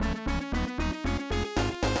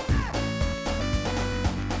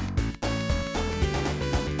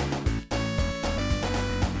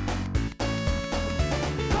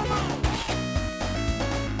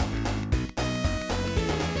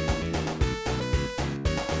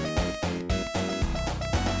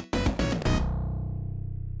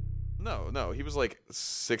No, he was like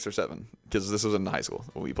 6 or 7 because this was in high school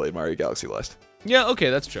when we played Mario Galaxy last. Yeah, okay,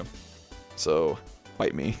 that's true. So,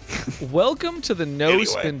 fight me. Welcome to the No Anyway.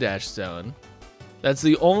 Spin Dash Zone. That's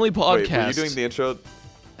the only podcast. Wait, were you doing the intro?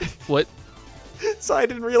 What? So I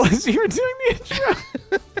didn't realize you were doing the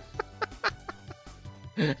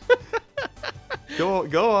intro.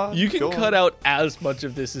 Go on. You can go cut on. out as much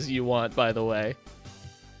of this as you want, by the way.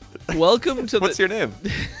 Welcome to What's your name?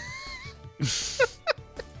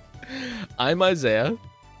 I'm Isaiah,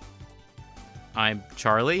 I'm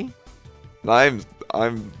Charlie. I'm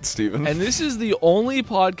Steven. and this is the only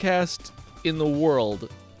podcast in the world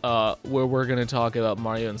where we're going to talk about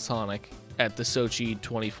Mario and Sonic at the Sochi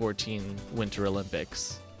 2014 Winter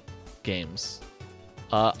Olympics Games.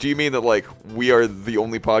 Do you mean that, like, we are the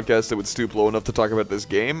only podcast that would stoop low enough to talk about this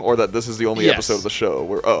game, or that this is the only Yes. episode of the show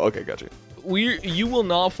where... Oh, okay, gotcha. You will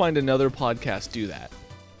not find another podcast do that.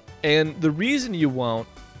 And the reason you won't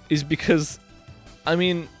is because, I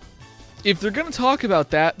mean, if they're going to talk about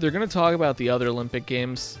that, they're going to talk about the other Olympic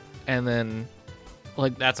Games, and then,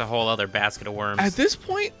 like, That's a whole other basket of worms. at this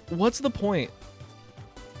point, what's the point?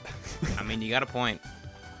 I mean, you got a point.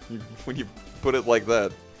 When you put it like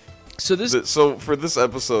that. So this, So, for this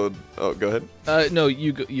episode... Oh, go ahead. no,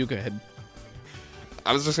 you go ahead.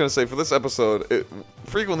 I was just going to say, for this episode,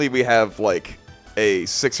 frequently we have, like, a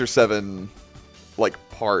 6 or 7, like,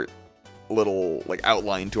 part little, like,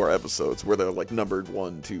 outline to our episodes, where they're, like, numbered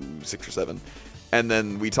 1, 2, 6, or 7. And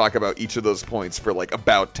then we talk about each of those points for, like,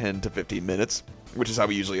 about 10 to 15 minutes, which is how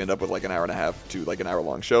we usually end up with, like, an hour and a half to, like, an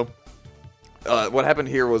hour-long show. What happened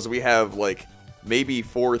here was we have, like, maybe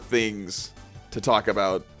 4 things to talk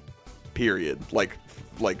about, period. Like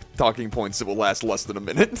talking points that will last less than a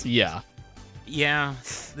minute. Yeah. Yeah,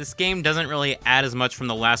 this game doesn't really add as much from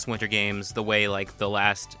the last Winter Games the way, like, the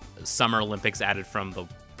last Summer Olympics added from the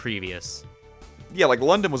previous. Yeah, like,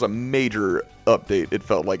 London was a major update, it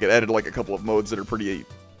felt like. It added, like, a couple of modes that are pretty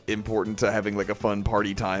important to having, like, a fun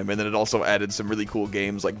party time, and then it also added some really cool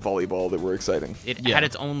games like volleyball that were exciting. It Yeah. had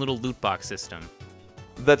its own little loot box system.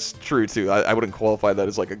 That's true, too. I wouldn't qualify that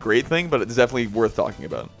as, like, a great thing, but it's definitely worth talking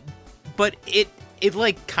about. But it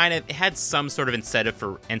like, kind of had some sort of incentive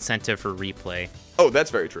for replay. Oh,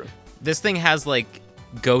 that's very true. This thing has, like,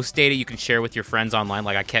 ghost data you can share with your friends online.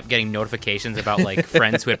 Like, I kept getting notifications about, like,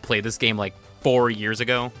 friends who had played this game, like, 4 years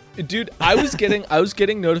ago. Dude, I was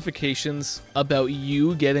getting notifications about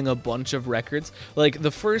you getting a bunch of records. Like,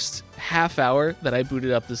 the first half hour that I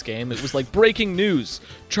booted up this game, it was like, breaking news.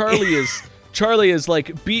 Charlie is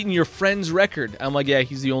like beating your friend's record. I'm like, yeah,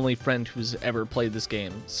 he's the only friend who's ever played this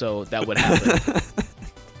game, so that would happen.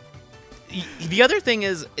 The other thing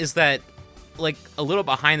is that, like, a little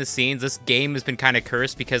behind the scenes, this game has been kind of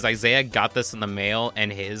cursed because Isaiah got this in the mail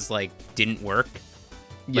and his, like, didn't work.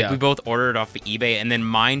 Like, Yeah. we both ordered it off of eBay, and then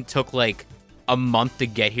mine took, like, a month to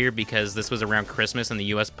get here because this was around Christmas and the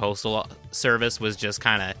U.S. Postal Service was just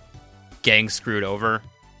kind of getting screwed over.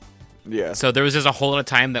 Yeah. So there was just a whole lot of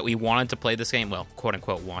time that we wanted to play this game. Well,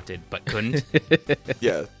 quote-unquote wanted, but couldn't.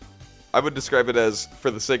 Yeah. I would describe it as, for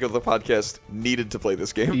the sake of the podcast, needed to play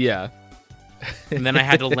this game. Yeah. And then I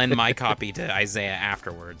had to lend my copy to Isaiah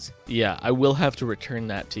afterwards. Yeah, I will have to return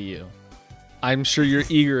that to you. I'm sure you're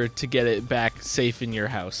eager to get it back safe in your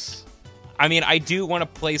house. I mean, I do want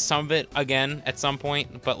to play some of it again at some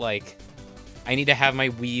point, but, like, I need to have my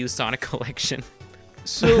Wii U Sonic collection.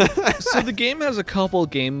 So the game has a couple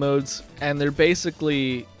game modes, and they're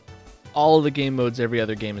basically all of the game modes every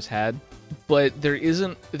other game has had. But there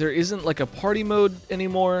isn't like a party mode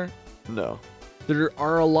anymore. No. There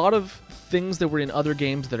are a lot of things that were in other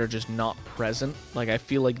games that are just not present. Like, I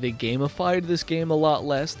feel like they gamified this game a lot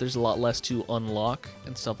less. There's a lot less to unlock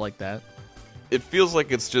and stuff like that. It feels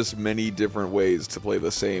like it's just many different ways to play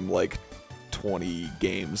the same, like, 20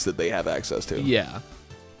 games that they have access to. Yeah.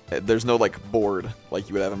 There's no, like, board like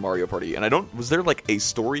you would have in Mario Party. And was there, like, a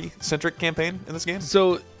story-centric campaign in this game?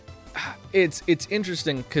 So it's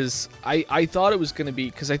interesting because I thought it was going to be,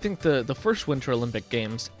 because I think the first Winter Olympic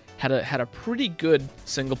Games had a pretty good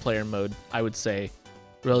single player mode, I would say,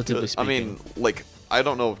 relatively speaking. I mean, like, I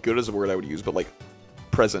don't know if good is a word I would use, but, like,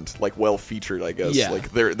 present, like, well featured, I guess. Yeah.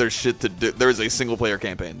 Like, there's shit to do. There's a single player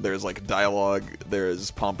campaign. There's, like, dialogue.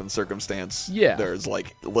 There's pomp and circumstance. Yeah. There's,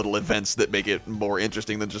 like, little events that make it more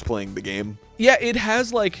interesting than just playing the game. Yeah, it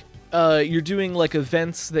has like you're doing like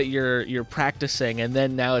events that you're practicing, and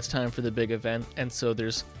then now it's time for the big event, and so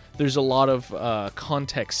there's a lot of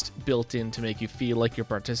context built in to make you feel like you're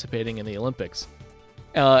participating in the Olympics.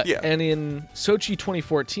 Yeah. And in Sochi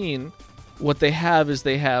 2014, what they have is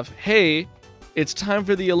hey, it's time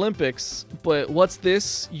for the Olympics, but what's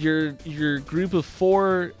this? Your group of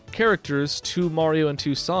 4 characters, 2 Mario and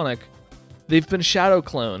 2 Sonic, they've been shadow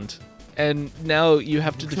cloned, and now you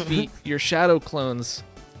have to defeat your shadow clones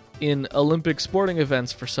in Olympic sporting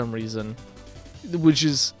events for some reason, which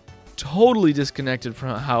is totally disconnected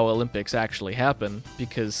from how Olympics actually happen,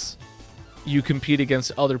 because you compete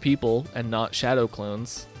against other people and not shadow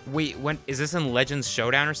clones. Wait, when is this in Legends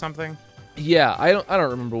Showdown or something? Yeah, I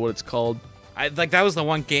don't remember what it's called. That was the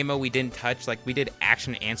one game mode we didn't touch. Like, we did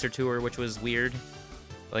Action Answer Tour, which was weird.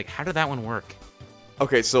 Like, how did that one work?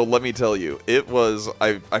 Okay, so let me tell you, it was,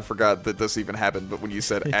 I forgot that this even happened, but when you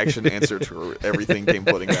said Action Answer Tour, everything came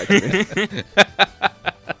flooding back to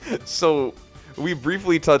me. So, we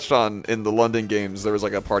briefly touched on, in the London games, there was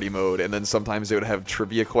like a party mode, and then sometimes they would have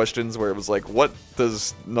trivia questions where it was like, what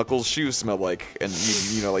does Knuckles' shoe smell like? And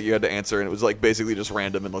you know, like you had to answer, and it was like basically just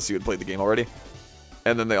random unless you had played the game already.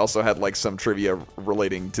 And then they also had like some trivia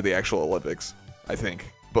relating to the actual Olympics, I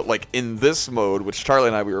think. But like in this mode, which Charlie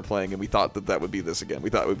and we were playing, and we thought that would be this again. We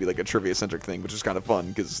thought it would be like a trivia-centric thing, which is kind of fun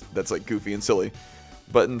because that's like goofy and silly.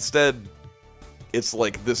 But instead, it's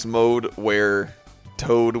like this mode where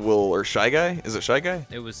Toad will, or Shy Guy? Is it Shy Guy?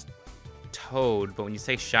 It was Toad, but when you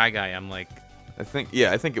say Shy Guy, I'm like... I think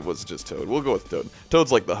it was just Toad. We'll go with Toad.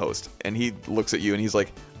 Toad's like the host, and he looks at you and he's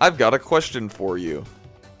like, I've got a question for you.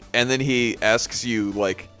 And then he asks you,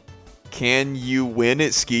 like, can you win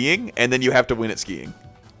at skiing? And then you have to win at skiing.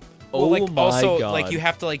 Oh well, like, my also, God. like, you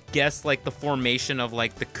have to, like, guess, like, the formation of,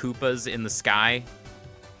 like, the Koopas in the sky.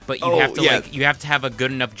 But you have to, like, you have to have a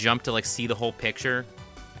good enough jump to, like, see the whole picture.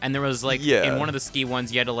 And there was, like, in one of the ski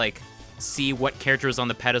ones, you had to, like, see what character was on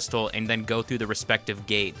the pedestal and then go through the respective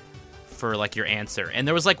gate for, like, your answer. And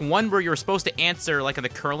there was, like, one where you were supposed to answer, like, the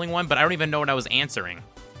curling one, but I don't even know what I was answering.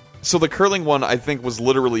 So the curling one, I think, was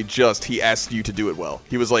literally just, he asked you to do it well.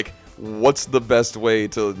 He was like, what's the best way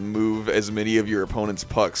to move as many of your opponent's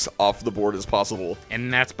pucks off the board as possible?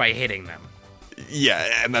 And that's by hitting them.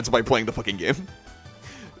 Yeah, and that's by playing the fucking game.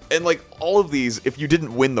 And like all of these, if you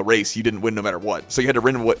didn't win the race, you didn't win no matter what. So you had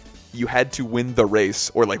to win the race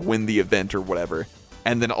or like win the event or whatever,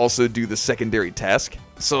 and then also do the secondary task.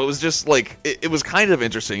 So it was just like it was kind of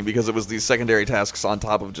interesting because it was these secondary tasks on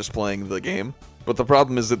top of just playing the game. But the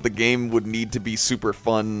problem is that the game would need to be super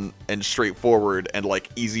fun and straightforward and like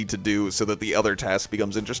easy to do so that the other task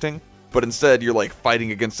becomes interesting. But instead, you're like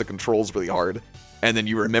fighting against the controls really hard, and then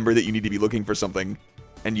you remember that you need to be looking for something,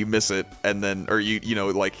 and you miss it, and then, or you know,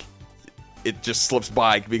 like, it just slips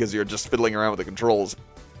by because you're just fiddling around with the controls,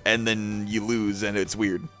 and then you lose, and it's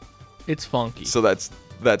weird. It's funky. So that's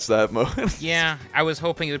that mode. Yeah, I was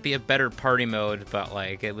hoping it would be a better party mode, but,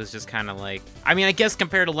 like, it was just kind of like... I mean, I guess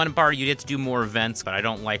compared to London Bar, you get to do more events, but I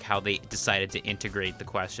don't like how they decided to integrate the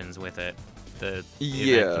questions with it. The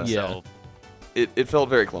event itself. It felt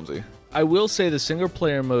very clumsy. I will say the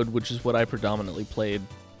single-player mode, which is what I predominantly played,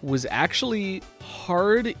 was actually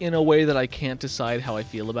hard in a way that I can't decide how I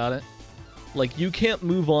feel about it. Like, you can't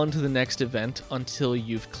move on to the next event until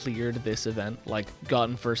you've cleared this event, like,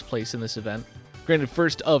 gotten first place in this event. Granted,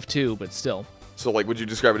 first of two, but still. So, like, would you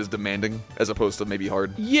describe it as demanding as opposed to maybe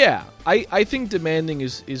hard? Yeah, I think demanding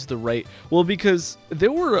is the right... Well, because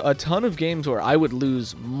there were a ton of games where I would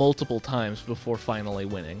lose multiple times before finally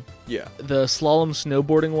winning. Yeah. The slalom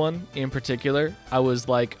snowboarding one, in particular, I was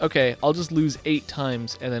like, okay, I'll just lose 8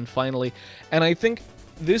 times, and then finally... And I think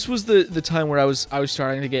this was the time where I was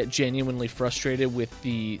starting to get genuinely frustrated with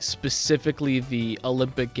specifically the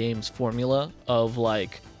Olympic Games formula of,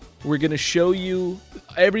 like... We're going to show you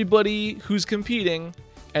everybody who's competing,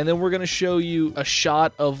 and then we're going to show you a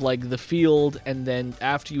shot of, like, the field, and then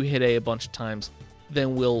after you hit A bunch of times,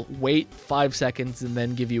 then we'll wait 5 seconds and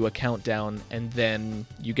then give you a countdown, and then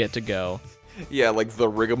you get to go. Yeah, like the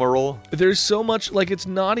rigmarole. There's so much, like, it's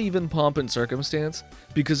not even pomp and circumstance,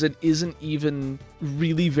 because it isn't even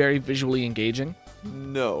really very visually engaging.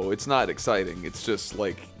 No, it's not exciting. It's just,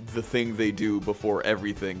 like, the thing they do before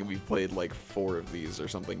everything, and we've played, like, 4 of these or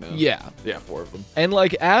something now. Yeah. Yeah, 4 of them. And,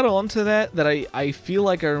 like, add on to that I feel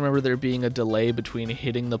like I remember there being a delay between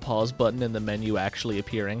hitting the pause button and the menu actually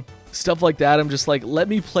appearing. Stuff like that, I'm just like, let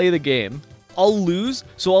me play the game. I'll lose,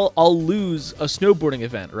 so I'll lose a snowboarding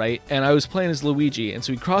event, right? And I was playing as Luigi, and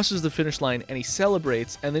so he crosses the finish line, and he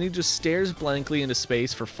celebrates, and then he just stares blankly into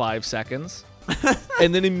space for 5 seconds.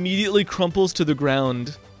 And then immediately crumples to the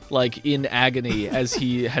ground, like, in agony as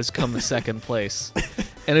he has come to second place.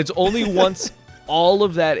 And it's only once all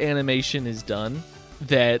of that animation is done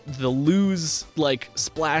that the lose, like,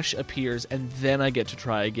 splash appears, and then I get to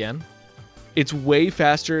try again. It's way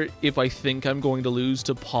faster if I think I'm going to lose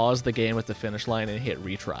to pause the game at the finish line and hit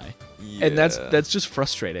retry. Yeah. And that's just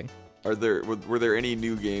frustrating. Were there any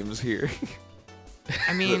new games here?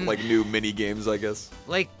 I mean... like, new mini games, I guess?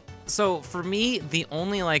 Like... So, for me, the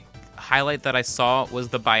only, like, highlight that I saw was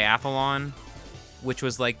the biathlon, which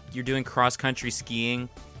was like you're doing cross-country skiing,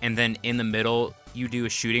 and then in the middle you do a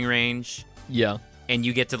shooting range. Yeah. And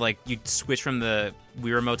you get to like you switch from the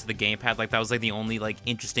Wii Remote to the gamepad. Like that was like the only like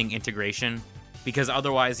interesting integration, because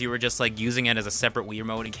otherwise you were just like using it as a separate Wii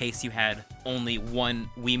Remote in case you had only one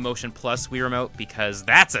Wii Motion Plus Wii Remote, because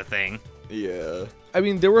that's a thing. Yeah. I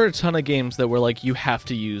mean, there were a ton of games that were like, you have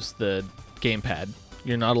to use the gamepad.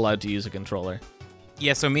 You're not allowed to use a controller.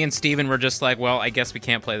 Yeah, so me and Steven were just like, well, I guess we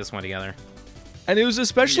can't play this one together. And it was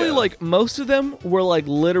especially like, most of them were like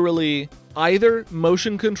literally either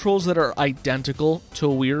motion controls that are identical to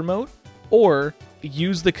a Wii Remote, or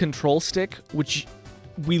use the control stick, which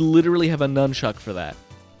we literally have a nunchuck for that.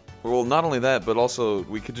 Well, not only that, but also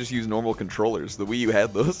we could just use normal controllers. The Wii U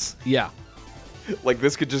had those. Yeah. Like,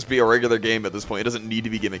 this could just be a regular game at this point. It doesn't need to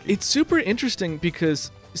be gimmicky. It's super interesting because,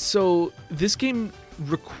 so, this game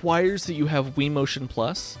requires that you have Wii Motion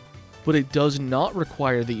Plus, but it does not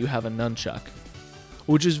require that you have a nunchuck.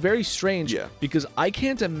 Which is very strange, because I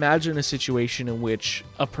can't imagine a situation in which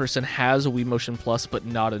a person has a Wii Motion Plus but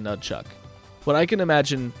not a nunchuck. But I can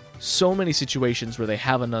imagine so many situations where they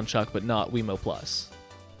have a nunchuck but not Wiimote Plus.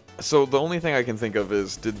 So the only thing I can think of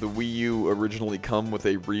is, did the Wii U originally come with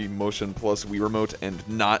a Wii Motion Plus Wii Remote and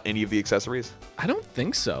not any of the accessories? I don't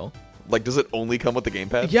think so. Like, does it only come with the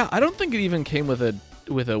gamepad? Yeah, I don't think it even came with a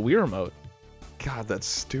Wii Remote. God, that's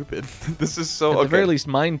stupid. This is so... At the very least,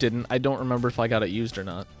 mine didn't. I don't remember if I got it used or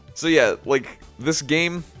not. So yeah, like, this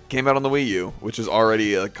game came out on the Wii U, which is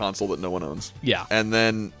already a console that no one owns. Yeah. And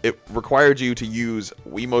then it required you to use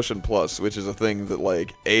Wii Motion Plus, which is a thing that,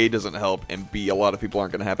 like, A, doesn't help, and B, a lot of people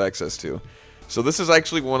aren't going to have access to. So this is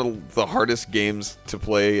actually one of the hardest games to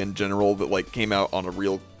play in general that, like, came out on a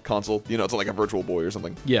real console. You know, it's like a Virtual Boy or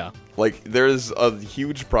something. Yeah. Like, there's a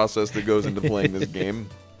huge process that goes into playing this game,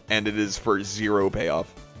 and it is for zero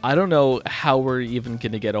payoff. I don't know how we're even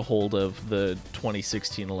going to get a hold of the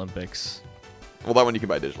 2016 Olympics. Well, that one you can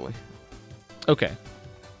buy digitally. Okay.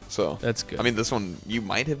 So that's good. I mean, this one, you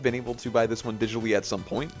might have been able to buy this one digitally at some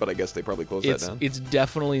point, but I guess they probably closed that down. It's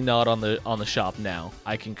definitely not on the shop now.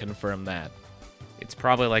 I can confirm that. It's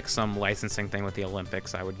probably like some licensing thing with the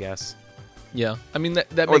Olympics, I would guess. Yeah. I mean,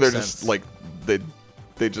 that makes sense. Or they're just, like,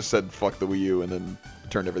 they just said, fuck the Wii U, and then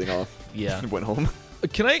turned everything off. Yeah. And went home.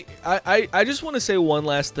 Can I just want to say one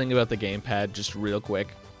last thing about the gamepad, just real quick,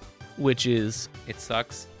 which is... It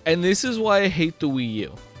sucks. And this is why I hate the Wii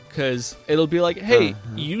U. Because it'll be like, hey,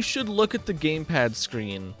 you should look at the gamepad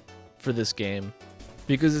screen for this game.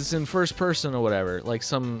 Because it's in first person or whatever. Like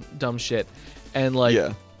some dumb shit. And like,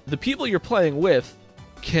 the people you're playing with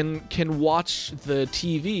can watch the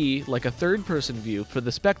TV like a third person view for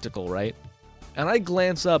the spectacle, right? And I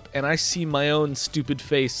glance up and I see my own stupid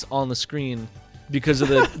face on the screen because of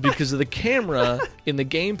the camera in the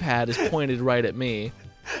gamepad is pointed right at me.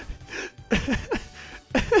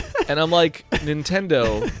 And I'm like,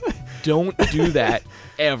 Nintendo, don't do that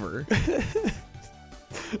ever.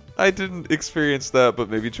 I didn't experience that, but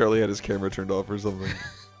maybe Charlie had his camera turned off or something.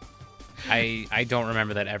 I don't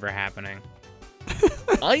remember that ever happening.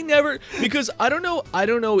 I never, because I don't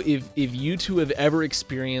know if you two have ever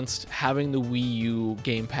experienced having the Wii U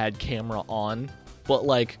gamepad camera on, but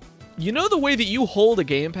like, you know the way that you hold a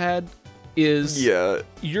gamepad is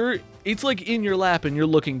it's like in your lap and you're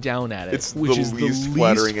looking down at it, which is the least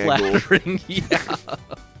flattering angle. Yeah.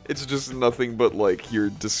 It's just nothing but like your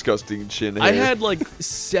disgusting chin hair. I had like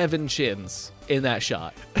 7 chins in that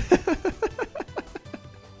shot.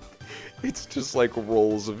 It's just like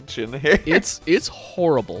rolls of chin hair. It's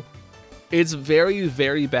horrible. It's very,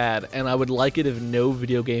 very bad, and I would like it if no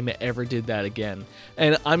video game ever did that again.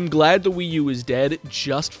 And I'm glad the Wii U is dead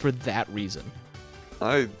just for that reason.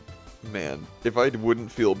 Man, if I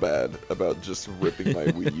wouldn't feel bad about just ripping my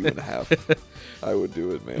Wii U in half, I would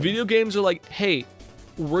do it, man. Video games are like, hey,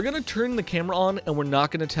 we're going to turn the camera on, and we're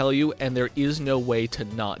not going to tell you, and there is no way to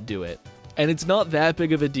not do it. And it's not that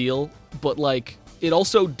big of a deal, but like, it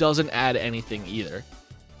also doesn't add anything either.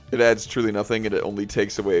 It adds truly nothing, and it only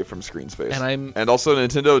takes away from screen space. And also,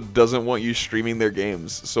 Nintendo doesn't want you streaming their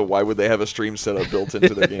games, so why would they have a stream setup built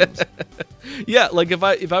into their games? Yeah, like if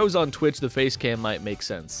I was on Twitch, the face cam might make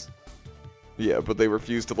sense. Yeah, but they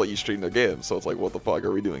refuse to let you stream their games, so it's like, what the fuck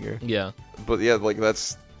are we doing here? Yeah. But yeah, like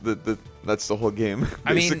that's the whole game,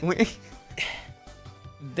 basically. I mean,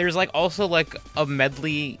 there's like also like a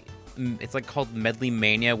medley. It's like called Medley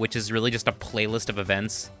Mania, which is really just a playlist of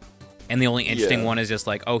events. And the only interesting one is just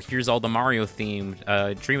like, oh, here's all the Mario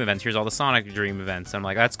themed Dream events. Here's all the Sonic Dream events. And I'm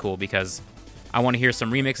like, that's cool because I want to hear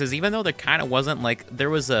some remixes, even though there kind of wasn't like there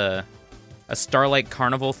was a Starlight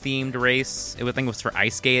Carnival themed race. I think it was for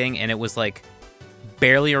ice skating, and it was like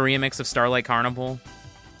barely a remix of Starlight Carnival.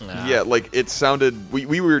 Nah. Yeah, like it sounded.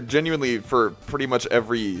 We were genuinely, for pretty much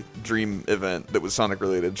every Dream event that was Sonic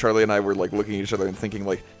related, Charlie and I were like looking at each other and thinking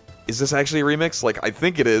like, is this actually a remix? Like, I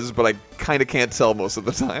think it is, but I kind of can't tell most of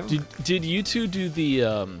the time. Did you two do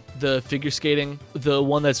the figure skating, the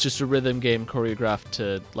one that's just a rhythm game choreographed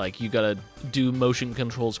to, like, you gotta do motion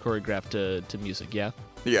controls choreographed to music? Yeah.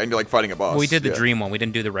 Yeah, and you're like fighting a boss. We did the Dream one. We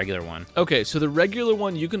didn't do the regular one. Okay, so the regular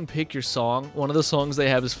one, you can pick your song. One of the songs they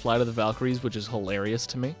have is "Flight of the Valkyries," which is hilarious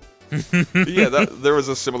to me. Yeah, there was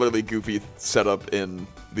a similarly goofy setup in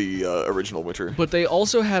the original Winter. But they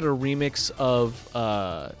also had a remix of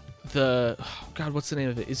God, what's the name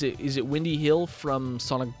of it? Is it Windy Hill from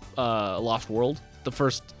Sonic Lost World? The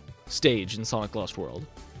first stage in Sonic Lost World.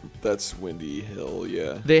 That's Windy Hill,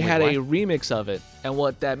 yeah. They had a remix of it, and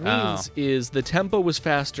what that means is the tempo was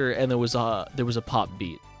faster and there was a pop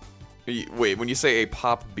beat. Wait, when you say a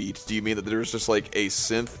pop beat, do you mean that there's just like a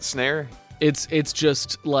synth snare? It's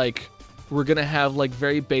just like we're gonna have like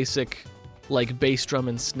very basic like bass drum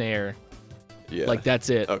and snare. Yeah. Like that's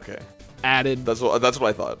it. Okay. Added. That's what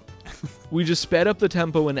I thought. We just sped up the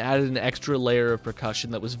tempo and added an extra layer of percussion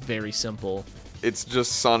that was very simple. It's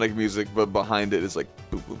just Sonic music, but behind it is like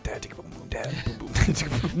boom boom da boom boom da boom boom da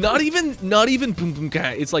boom. Not even boom boom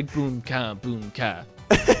ka. It's like boom ka boom ka.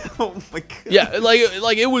 Oh my god. Yeah,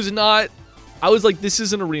 like it was not. I was like, this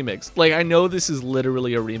isn't a remix. Like I know this is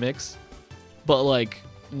literally a remix, but like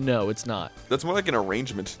no, it's not. That's more like an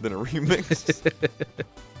arrangement than a remix.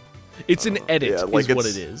 It's an edit, yeah, like is what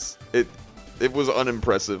it is. It was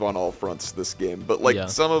unimpressive on all fronts, this game, but like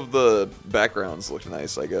some of the backgrounds looked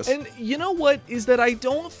nice, I guess. And you know what is that I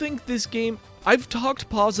don't think this game. I've talked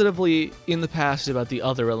positively in the past about the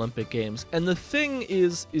other Olympic games, and the thing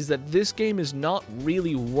is that this game is not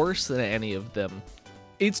really worse than any of them.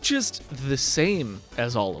 It's just the same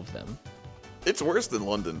as all of them. It's worse than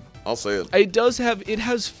London, I'll say it. It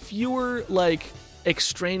has fewer like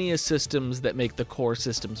extraneous systems that make the core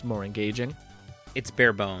systems more engaging. It's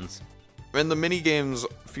bare bones. And the mini games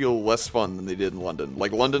feel less fun than they did in London.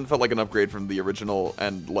 Like London felt like an upgrade from the original,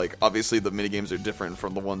 and like obviously the mini games are different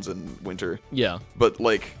from the ones in Winter. Yeah. But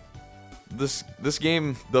like this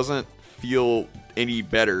game doesn't feel any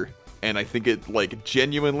better, and I think it like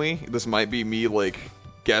genuinely, this might be me like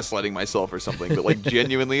gaslighting myself or something, but like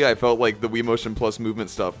genuinely I felt like the Wii Motion Plus movement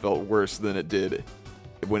stuff felt worse than it did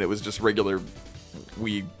when it was just regular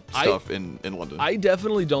Wii stuff in London. I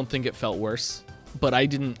definitely don't think it felt worse, but I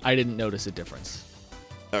didn't notice a difference.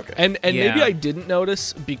 Okay. And maybe I didn't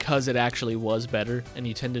notice because it actually was better, and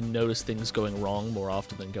you tend to notice things going wrong more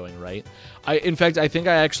often than going right. In fact, I think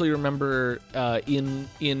I actually remember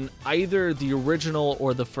in either the original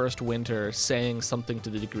or the first Winter saying something to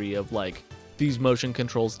the degree of like, these motion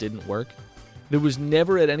controls didn't work. There was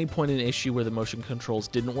never at any point an issue where the motion controls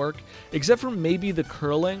didn't work, except for maybe the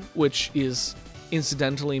curling, which is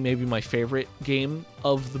incidentally maybe my favorite game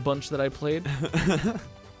of the bunch that I played.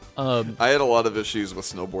 I had a lot of issues with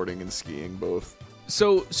snowboarding and skiing both.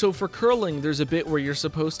 So for curling, there's a bit where you're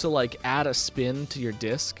supposed to like add a spin to your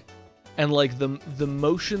disc, and like the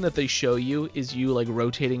motion that they show you is you like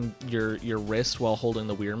rotating your wrist while holding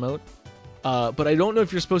the Wii remote. But I don't know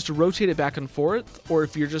if you're supposed to rotate it back and forth, or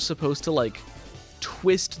if you're just supposed to like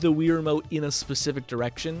twist the Wii remote in a specific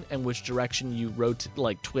direction, and which direction you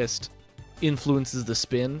twist influences the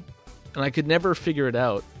spin. And I could never figure it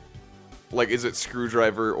out. Like, is it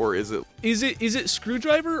screwdriver or is it... Is it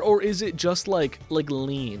screwdriver or is it just like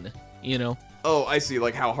lean, you know? Oh, I see.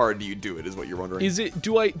 Like, how hard do you do it is what you're wondering. Is it,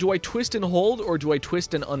 do I twist and hold, or do I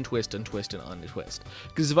twist and untwist and twist and untwist?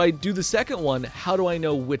 Because if I do the second one, how do I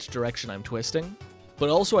know which direction I'm twisting? But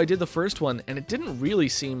also I did the first one, and it didn't really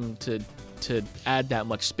seem to add that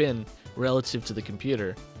much spin relative to the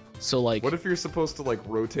computer. So like, what if you're supposed to like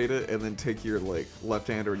rotate it and then take your like left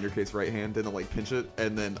hand, or in your case right hand, and then like pinch it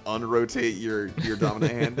and then unrotate your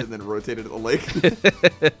dominant hand and then rotate it at the leg?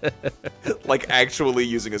 Like actually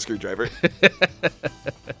using a screwdriver.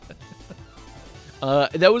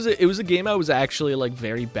 It was a game I was actually like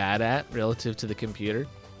very bad at relative to the computer.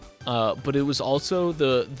 But it was also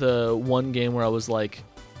the one game where I was like,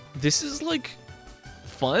 this is like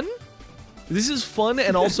fun. This is fun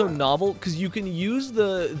and also novel, because you can use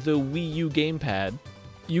the Wii U gamepad.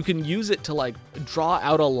 You can use it to like draw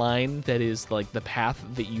out a line that is like the path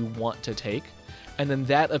that you want to take, and then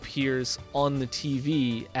that appears on the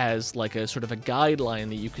TV as like a sort of a guideline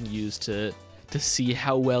that you can use to see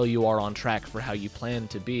how well you are on track for how you plan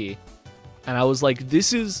to be. And I was like,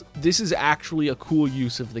 this is actually a cool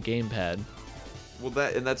use of the gamepad. Well,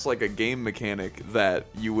 that's like a game mechanic that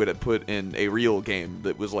you would have put in a real game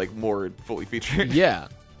that was like more fully featured. Yeah.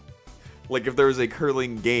 Like, if there was a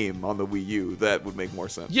curling game on the Wii U, that would make more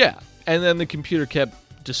sense. Yeah, and then the computer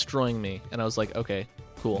kept destroying me, and I was like, okay,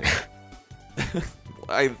 cool.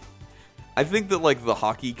 I think that, like, the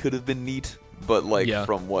hockey could have been neat, but, like,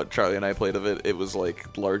 from what Charlie and I played of it, it was,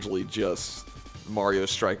 like, largely just Mario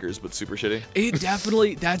Strikers, but super shitty. It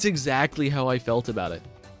definitely, that's exactly how I felt about it.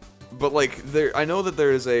 But, like, I know that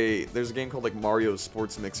there's a game called, like, Mario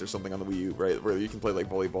Sports Mix or something on the Wii U, right? Where you can play, like,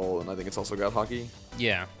 volleyball, and I think it's also got hockey.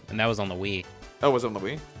 Yeah, and that was on the Wii. Oh, was it on the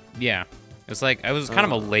Wii? Yeah. It was kind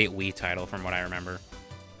of a late Wii title from what I remember.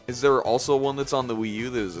 Is there also one that's on the Wii U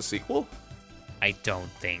that is a sequel? I don't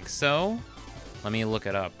think so. Let me look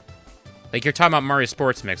it up. Like, you're talking about Mario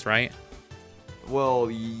Sports Mix, right? Well,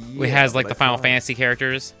 yeah. It has, like, the Final Fantasy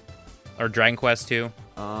characters? Or Dragon Quest 2?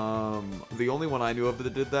 The only one I knew of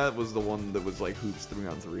that did that was the one that was, like, Hoops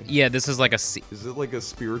 3-on-3. Yeah, this is like a... Is it, like, a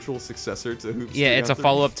spiritual successor to Hoops 3-on-3? Yeah, it's a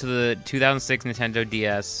follow-up to the 2006 Nintendo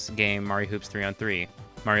DS game Mario Hoops 3-on-3.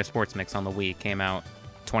 Mario Sports Mix on the Wii came out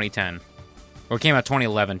 2010. Or it came out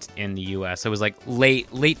 2011 in the US. It was, like, late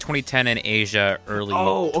 2010 in Asia, early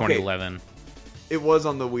 2011. It was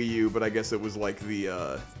on the Wii U, but I guess it was, like,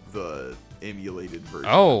 the emulated version,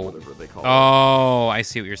 whatever they call it. Oh, I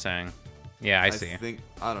see what you're saying. Yeah, I see.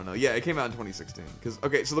 I don't know. Yeah, it came out in 2016.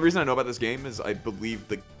 So the reason I know about this game is I believe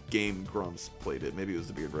the Game Grumps played it. Maybe it was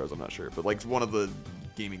the Beard Bros, I'm not sure. But, like, one of the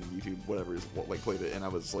gaming YouTube, whatever, played it, and I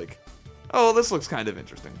was like, oh, this looks kind of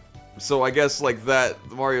interesting. So I guess, like, that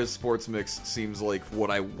Mario Sports Mix seems like what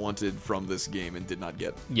I wanted from this game and did not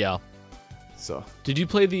get. Yeah. So. Did you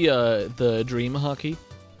play the Dream Hockey?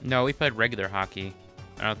 No, we played regular hockey.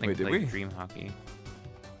 I don't think we played we? Dream Hockey.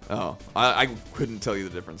 Oh, I couldn't tell you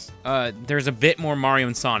the difference. There's a bit more Mario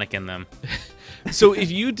and Sonic in them. So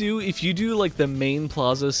if you do like the main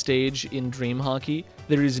plaza stage in Dream Hockey,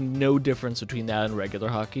 there is no difference between that and regular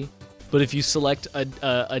hockey. But if you select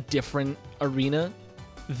a different arena,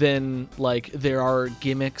 then like there are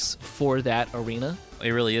gimmicks for that arena.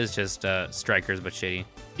 It really is just strikers but shitty.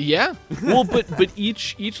 Yeah. Well, but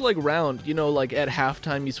each like round, you know, like at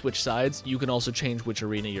halftime you switch sides, you can also change which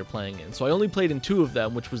arena you're playing in. So I only played in 2 of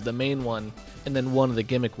them, which was the main one and then one of the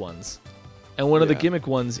gimmick ones. And one of the gimmick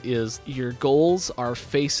ones is your goals are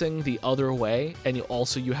facing the other way, and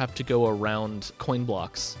you have to go around coin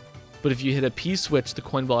blocks. But if you hit a P switch, the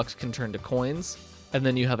coin blocks can turn to coins, and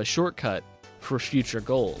then you have a shortcut for future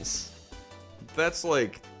goals. That's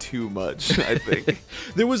like too much, I think.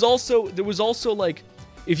 There was also like,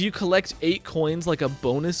 if you collect 8 coins, like a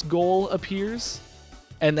bonus goal appears,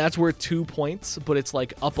 and that's worth 2 points, but it's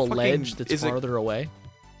like up a ledge that's farther away.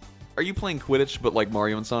 Are you playing Quidditch, but like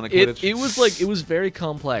Mario and Sonic Quidditch? It was very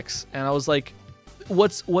complex, and I was like,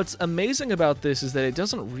 what's amazing about this is that it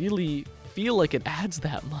doesn't really feel like it adds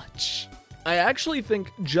that much. I actually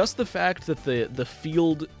think just the fact that the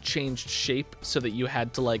field changed shape so that you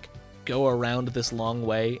had to like go around this long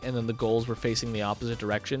way and then the goals were facing the opposite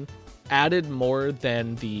direction added more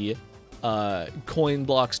than the coin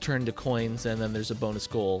blocks turn to coins and then there's a bonus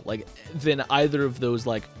goal, like than either of those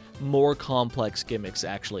like more complex gimmicks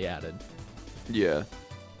actually added. Yeah,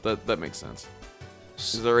 that makes sense.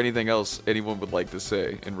 Is there anything else anyone would like to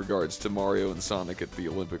say in regards to Mario and Sonic at the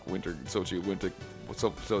Olympic Sochi Winter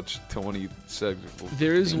 20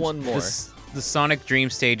 There is one more. The Sonic Dream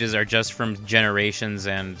stages are just from generations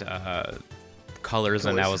and colors,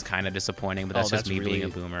 and that was kind of disappointing, but that's just me being a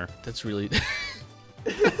boomer. That's really...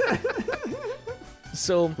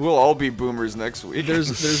 So... We'll all be boomers next week.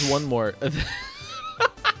 There's one more.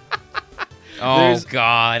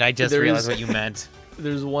 God, I just realized what you meant.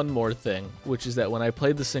 There's one more thing, which is that when I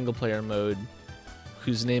played the single-player mode,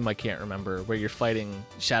 whose name I can't remember, where you're fighting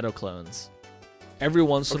shadow clones, every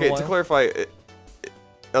once in a while... Okay, to clarify,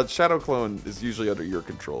 a shadow clone is usually under your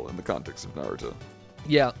control in the context of Naruto.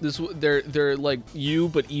 Yeah, they're like you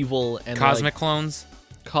but evil and cosmic clones.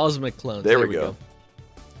 Cosmic clones. There we go.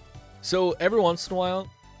 So every once in a while,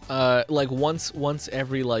 like once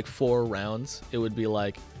every like 4 rounds, it would be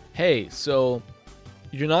like, hey, so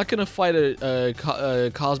you're not gonna fight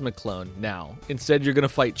a cosmic clone now. Instead, you're gonna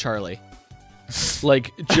fight Charlie.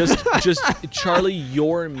 Like just Charlie,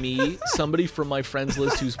 you're me. Somebody from my friends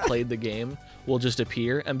list who's played the game will just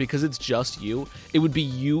appear, and because it's just you, it would be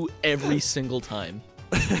you every single time.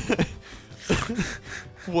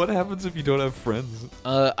 What happens if you don't have friends?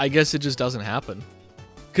 I guess it just doesn't happen.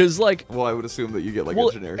 Cause like, well, I would assume that you get like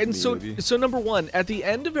a generic. And so number one, at the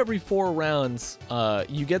end of every 4 rounds,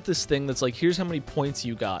 you get this thing that's like, here's how many points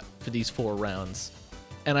you got for these 4 rounds,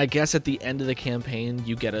 and I guess at the end of the campaign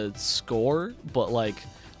you get a score, but like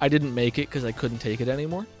I didn't make it because I couldn't take it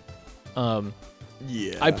anymore.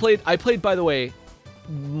 Yeah. I played by the way,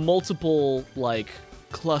 multiple like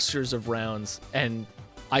clusters of rounds, and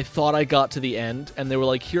I thought I got to the end, and they were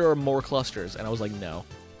like, here are more clusters, and I was like, no.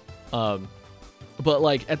 But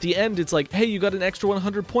like at the end, it's like, hey, you got an extra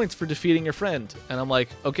 100 points for defeating your friend, and I'm like,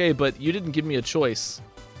 okay, but you didn't give me a choice.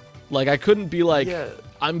 Like I couldn't be like,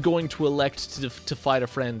 I'm going to elect to fight a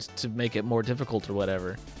friend to make it more difficult or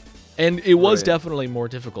whatever. And it was definitely more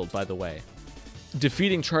difficult, by the way.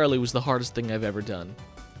 Defeating Charlie was the hardest thing I've ever done.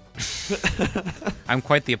 I'm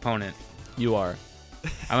quite the opponent. You are.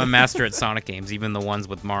 I'm a master at Sonic games, even the ones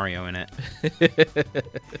with Mario in it.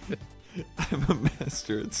 I'm a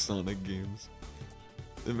master at Sonic games.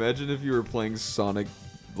 Imagine if you were playing Sonic,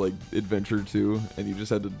 like, Adventure 2, and you just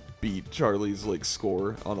had to beat Charlie's, like,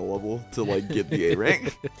 score on a level to, like, get the A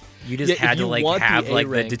rank. You just had to, like, have, like,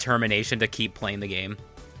 the determination to keep playing the game.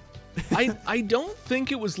 I don't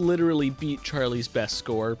think it was literally beat Charlie's best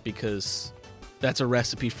score, because that's a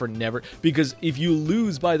recipe for never... Because if you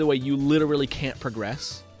lose, by the way, you literally can't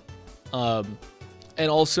progress. And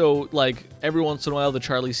also, like, every once in a while, the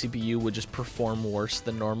Charlie CPU would just perform worse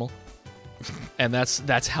than normal. And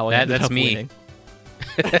that's how I ended up winning.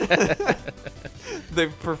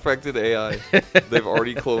 They've perfected AI. They've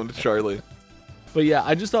already cloned Charlie. But yeah,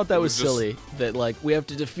 I just thought that was silly. That, like, we have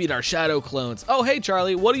to defeat our shadow clones. Oh, hey,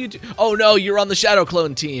 Charlie, what do you do? Oh, no, you're on the shadow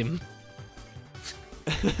clone team.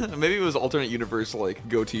 Maybe it was alternate universe, like,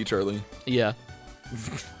 goatee Charlie. Yeah.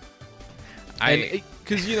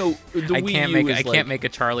 Because, you know, the Wii U I can't make a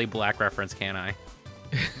Charlie Black reference, can I?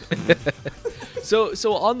 So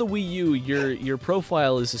on the Wii U, your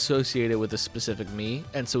profile is associated with a specific Mii,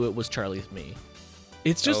 and so it was Charlie's Mii.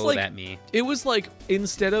 It's just like that Mii. It was like,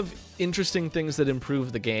 instead of interesting things that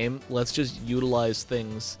improve the game, let's just utilize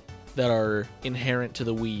things that are inherent to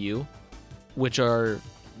the Wii U, which are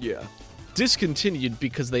discontinued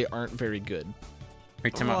because they aren't very good. Are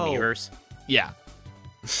you talking about Miiverse? Yeah.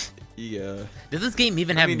 Yeah. Did this game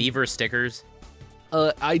even have Miiverse stickers?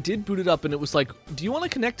 I did boot it up, and it was like, do you want to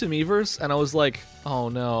connect to Miiverse? And I was like, oh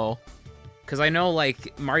no. Because I know,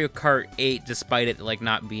 like, Mario Kart 8, despite it, like,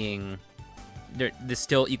 not being...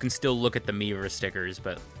 you can still look at the Miiverse stickers,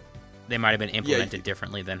 but they might have been implemented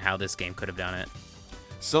differently than how this game could have done it.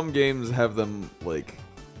 Some games have them, like,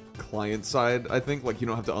 client side, I think. Like, you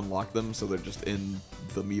don't have to unlock them, so they're just in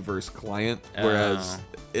the Miiverse client. Whereas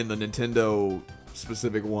in the Nintendo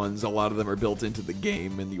specific ones, a lot of them are built into the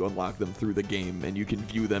game, and you unlock them through the game, and you can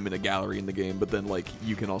view them in a gallery in the game, but then, like,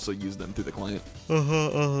 you can also use them through the client.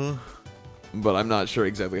 But I'm not sure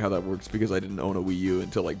exactly how that works, because I didn't own a Wii U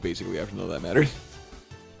until, like, basically after none of that mattered.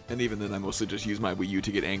 And even then, I mostly just use my Wii U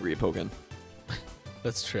to get angry at Pokken.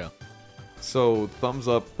 That's true. So, thumbs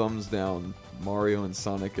up, thumbs down. Mario and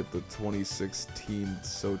Sonic at the 2016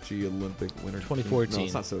 Sochi Olympic Winter... 2014. No,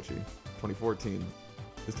 it's not Sochi. 2014.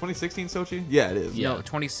 Is 2016 Sochi? Yeah, it is. Yeah.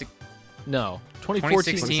 No,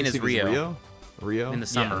 2016 is Rio. Rio? In the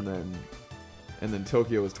summer. And then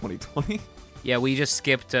Tokyo is 2020? Yeah, we just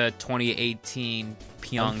skipped 2018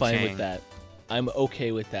 Pyeongchang. I'm fine with that. I'm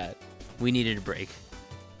okay with that. We needed a break.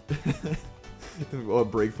 A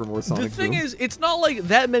break for more Sonic. The thing is, it's not like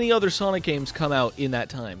that many other Sonic games come out in that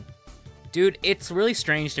time. Dude, it's really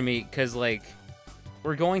strange to me, because, like,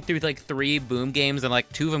 we're going through, like, 3 Boom games, and, like,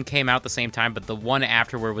 2 of them came out at the same time, but the one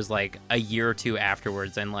afterward was, like, a year or 2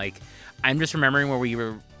 afterwards, and, like, I'm just remembering where we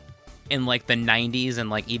were in, like, the 90s and,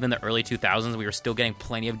 like, even the early 2000s, we were still getting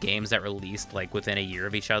plenty of games that released, like, within a year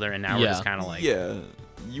of each other, and now we're just kind of like... Yeah,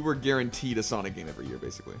 you were guaranteed a Sonic game every year,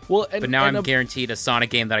 basically. Well, but now I'm guaranteed a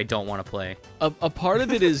Sonic game that I don't want to play. A part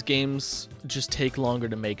of it is games just take longer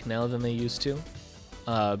to make now than they used to,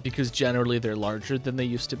 because generally they're larger than they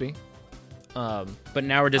used to be. But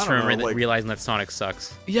now we're just realizing that Sonic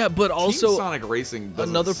sucks. Yeah, but also Team Sonic Racing doesn't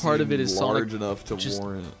another part of it is large Sonic enough to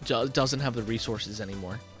warrant. Doesn't have the resources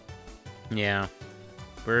anymore. Yeah,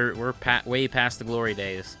 we're way past the glory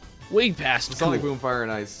days. Way past. Sonic Boom Fire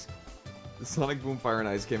and Ice. Sonic Boom Fire and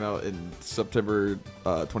Ice came out in September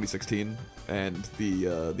 2016, and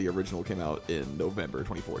the original came out in November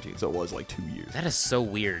 2014. So it was like 2 years. That is so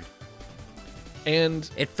weird. And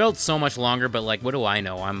it felt so much longer, but like, what do I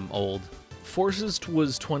know? I'm old. Forces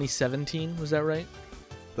was 2017. Was that right?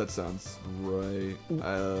 That sounds right.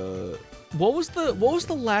 What was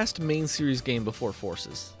the last main series game before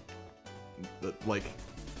Forces? Like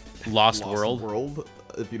Lost World. World,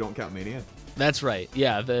 if you don't count Mania. That's right.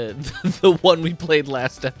 Yeah, the one we played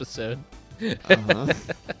last episode.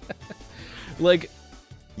 Like,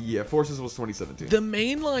 yeah, Forces was 2017. The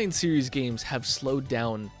mainline series games have slowed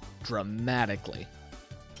down dramatically.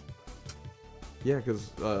 Yeah,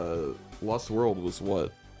 because Lost World was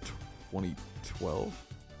what, 2012?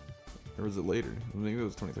 Or was it later? Maybe it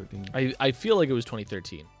was 2013. I feel like it was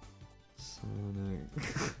 2013.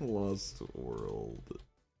 Sonic Lost World.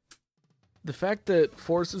 The fact that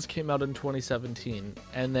Forces came out in 2017,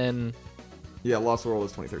 and then... Yeah, Lost World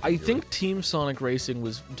was 2013. I think Team Sonic Racing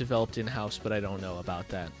was developed in-house, but I don't know about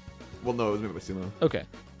that. Well, no, it was made by Sumo. Okay.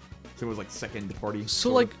 Sumo was like second party.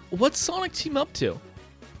 So, like, what's Sonic Team up to?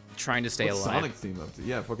 Trying to stay alive. Sonic Team up to?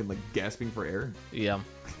 Yeah, fucking like gasping for air. Yeah.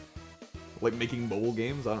 Like making mobile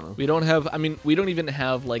games? I don't know. We don't even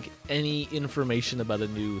have, like, any information about a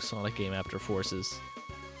new Sonic game after Forces.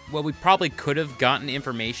 Well, we probably could have gotten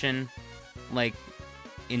information, like,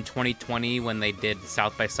 in 2020 when they did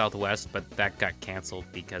South by Southwest, but that got canceled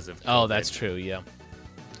because of COVID. Oh, that's true, yeah.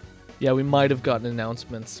 Yeah, we might have gotten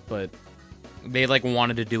announcements, but... They, like,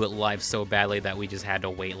 wanted to do it live so badly that we just had to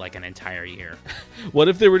wait, like, an entire year. What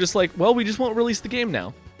if they were just like, well, we just won't release the game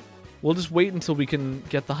now. We'll just wait until we can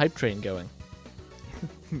get the hype train going.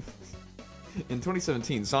 In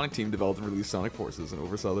 2017, Sonic Team developed and released Sonic Forces and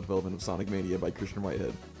oversaw the development of Sonic Mania by Christian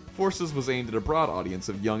Whitehead. Forces was aimed at a broad audience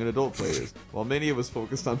of young and adult players, while Mania was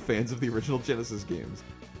focused on fans of the original Genesis games.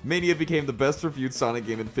 Mania became the best reviewed Sonic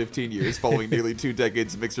game in 15 years, following nearly 2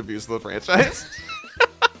 decades of mixed reviews of the franchise.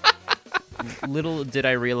 Little did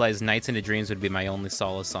I realize Nights into Dreams would be my only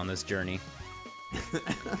solace on this journey.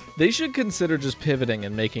 They should consider just pivoting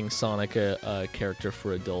and making Sonic a character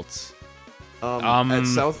for adults. At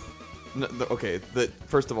South... Okay,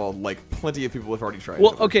 first of all, like, plenty of people have already tried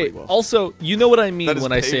Well, it. okay, also, you know what I mean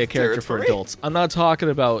when I say a character territory. for adults. I'm not talking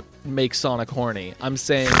about make Sonic horny. I'm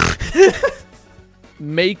saying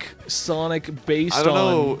make Sonic based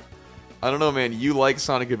on... I don't know, man. You like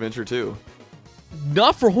Sonic Adventure too.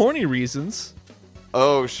 Not for horny reasons.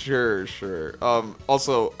 Oh, sure.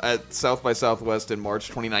 Also, at South by Southwest in March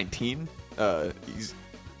 2019, Izuka?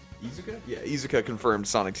 Yeah, Izuka confirmed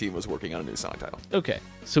Sonic Team was working on a new Sonic title. Okay,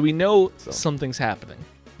 so we know something's happening.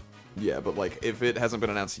 Yeah, but like, if it hasn't been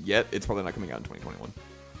announced yet, it's probably not coming out in 2021.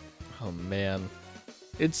 Oh man,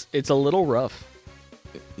 it's a little rough.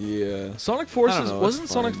 Yeah. Sonic Forces wasn't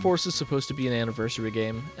fine. Sonic Forces supposed to be an anniversary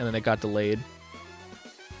game, and then it got delayed.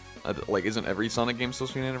 Like, isn't every Sonic game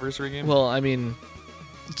supposed to be an anniversary game? Well, I mean,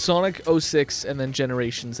 Sonic 06 and then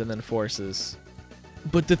Generations and then Forces.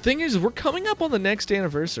 But the thing is, we're coming up on the next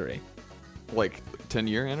anniversary. Like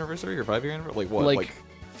 10-year anniversary or 5-year anniversary? Like what? Like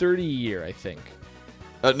 30 year, I think.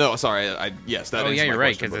 No, sorry. Yes, that. Oh answers yeah, my you're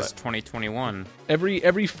right, question, because it's 2021.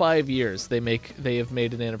 Every 5 years they have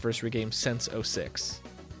made an anniversary game since 06.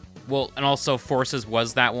 Well, and also Forces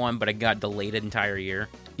was that one, but it got delayed an entire year.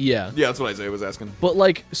 Yeah. Yeah, that's what Isaiah was asking. But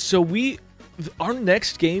like, so our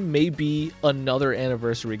next game may be another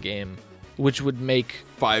anniversary game, which would make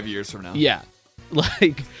 5 years from now. Yeah.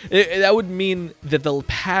 Like, that would mean that the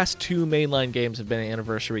past 2 mainline games have been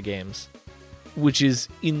anniversary games, which is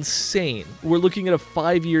insane. We're looking at a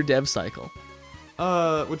 5-year dev cycle.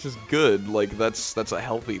 Which is good. Like, that's a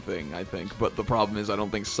healthy thing, I think. But the problem is, I don't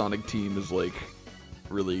think Sonic Team is like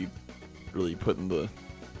really putting the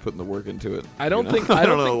work into it. I don't think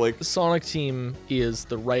like Sonic Team is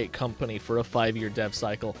the right company for a 5-year dev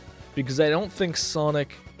cycle, because I don't think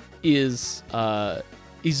Sonic is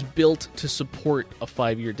built to support a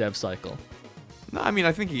 5-year dev cycle. No, I mean,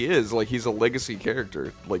 I think he is. Like, he's a legacy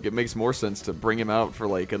character. Like, it makes more sense to bring him out for,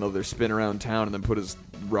 like, another spin around town and then put his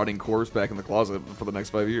rotting corpse back in the closet for the next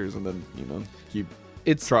 5 years and then, keep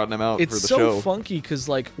trotting him out for the show. It's so funky because,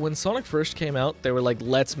 like, when Sonic first came out, they were like,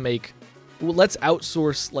 let's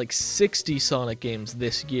outsource, like, 60 Sonic games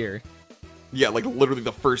this year. Yeah, like, literally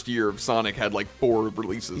the first year of Sonic had, like, 4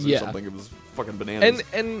 releases or something. It was fucking bananas.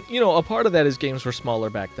 And a part of that is games were smaller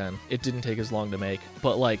back then. It didn't take as long to make,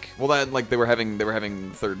 but like... Well, that, like, they were having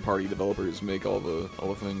third-party developers make all the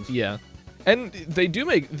things. Yeah. And they do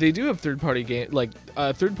have third-party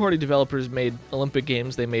third-party developers made Olympic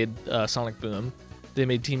games. They made Sonic Boom. They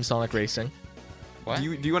made Team Sonic Racing. What?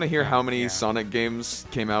 Do you want to hear how many Sonic games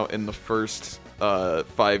came out in the first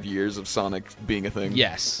 5 years of Sonic being a thing?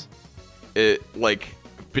 Yes. It, like,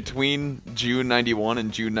 between June 91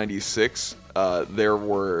 and June 96, there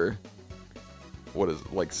were,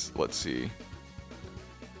 let's see,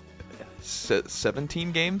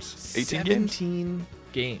 17 games? 18 games? 17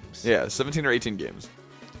 games. Yeah, 17 or 18 games.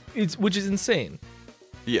 Which is insane.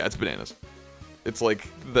 Yeah, it's bananas. It's like,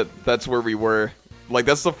 that's where we were. Like,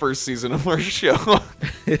 that's the first season of our show.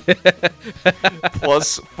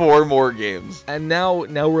 Plus 4 more games. And now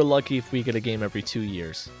we're lucky if we get a game every 2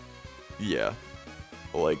 years. Yeah.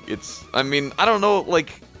 Like, I mean, I don't know,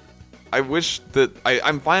 like, I wish that,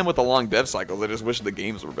 I'm fine with the long dev cycles, I just wish the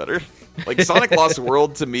games were better. Like, Sonic Lost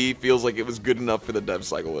World, to me, feels like it was good enough for the dev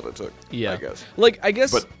cycle that it took, yeah. I guess. Like, I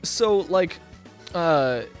guess, just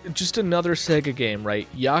another Sega game, right?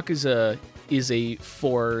 Yakuza is a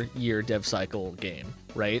 4-year dev cycle game,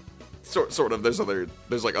 right? Sort of.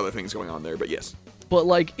 There's like other things going on there, but yes. But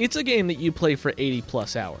like, it's a game that you play for 80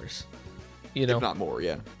 plus hours, you know, if not more,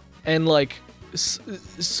 yeah. And like,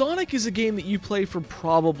 Sonic is a game that you play for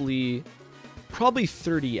probably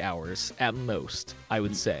 30 hours at most, I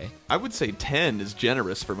would say. I would say 10 is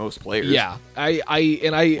generous for most players. Yeah,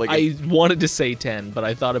 I wanted to say 10, but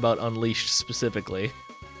I thought about Unleashed specifically.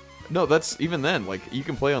 No, that's even then. Like, you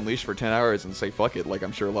can play Unleashed for 10 hours and say fuck it, like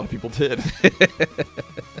I'm sure a lot of people did.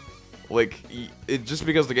 Like, just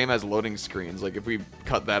because the game has loading screens, like if we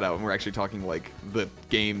cut that out and we're actually talking like the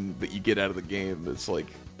game that you get out of the game, it's like,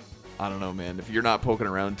 I don't know, man. If you're not poking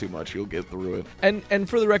around too much, you'll get through it. And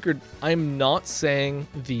for the record, I'm not saying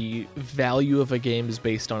the value of a game is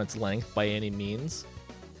based on its length by any means.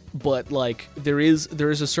 But like there is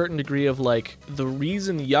a certain degree of like the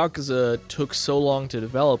reason Yakuza took so long to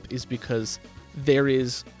develop is because there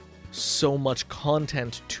is so much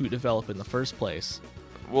content to develop in the first place.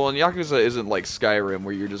 Well, and Yakuza isn't like Skyrim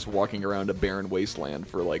where you're just walking around a barren wasteland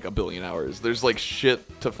for like a billion hours. There's like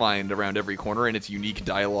shit to find around every corner, and it's unique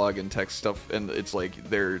dialogue and text stuff, and it's like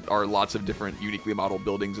there are lots of different uniquely modeled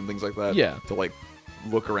buildings and things like that. Yeah. To like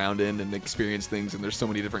look around in and experience things, and there's so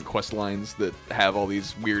many different quest lines that have all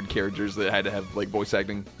these weird characters that had to have like voice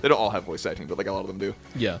acting. They don't all have voice acting, but like a lot of them do.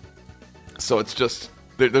 Yeah. So it's just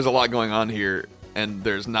there's a lot going on here, and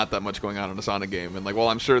there's not that much going on in a Sonic game. And like, well,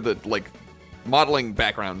 I'm sure that like modeling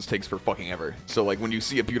backgrounds takes for fucking ever. So like when you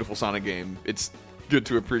see a beautiful Sonic game, it's good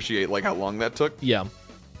to appreciate like how long that took. Yeah.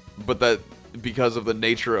 But that because of the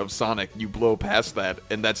nature of Sonic, you blow past that,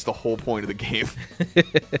 and that's the whole point of the game.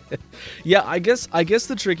 Yeah, I guess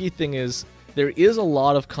the tricky thing is there is a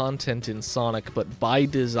lot of content in Sonic, but by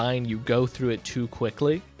design you go through it too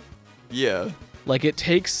quickly. Yeah. Like, it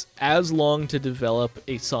takes as long to develop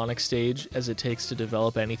a Sonic stage as it takes to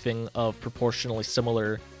develop anything of proportionally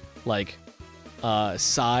similar, like,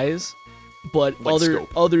 size. But like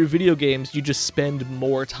other video games, you just spend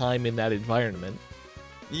more time in that environment.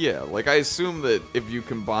 Yeah, like, I assume that if you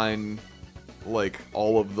combine, like,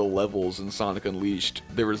 all of the levels in Sonic Unleashed,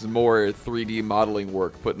 there was more 3D modeling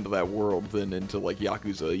work put into that world than into, like,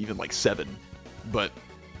 Yakuza, even, like, 7. But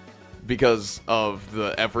because of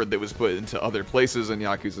the effort that was put into other places in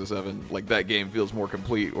Yakuza 7, like, that game feels more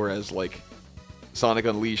complete, whereas, like, Sonic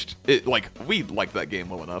Unleashed, we liked that game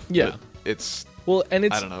well enough. Yeah. But it's... Well,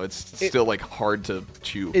 and I don't know, it's still, like, hard to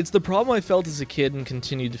chew. It's the problem I felt as a kid and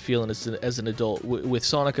continued to feel as an adult with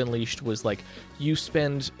Sonic Unleashed was, like, you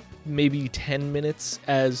spend maybe 10 minutes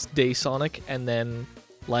as Day Sonic and then,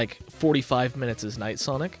 like, 45 minutes as Night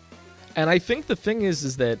Sonic. And I think the thing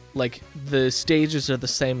is that, like, the stages are the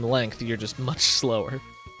same length, you're just much slower.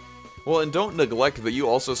 Well, and don't neglect that you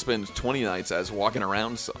also spend 20 minutes as walking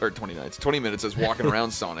around Sonic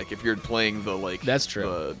if you're playing the, like, that's true,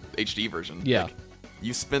 the HD version. Yeah. Like,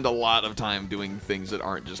 you spend a lot of time doing things that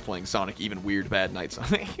aren't just playing Sonic, even weird bad Night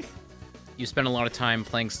Sonic. You spend a lot of time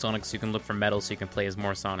playing Sonic so you can look for metal so you can play as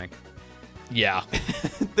more Sonic. Yeah.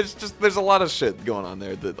 there's a lot of shit going on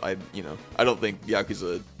there that I don't think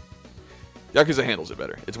Yakuza handles it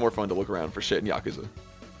better. It's more fun to look around for shit in Yakuza.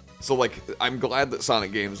 So, like, I'm glad that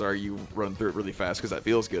Sonic games are you run through it really fast because that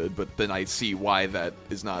feels good, but then I see why that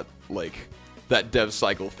is not, like, that dev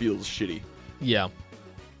cycle feels shitty. Yeah.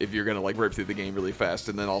 If you're gonna, like, rip through the game really fast,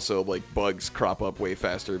 and then also, like, bugs crop up way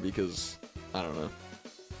faster because, I don't know,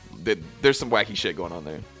 there's some wacky shit going on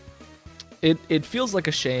there. It feels like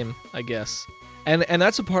a shame, I guess. And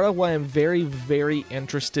that's a part of why I'm very, very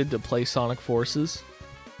interested to play Sonic Forces,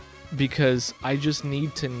 because I just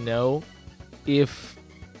need to know if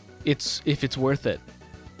it's worth it.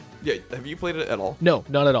 Yeah, have you played it at all? No,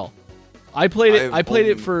 not at all. I played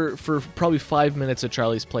it for probably 5 minutes at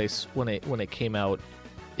Charlie's Place when it came out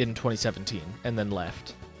in 2017, and then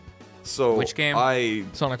left. So which game?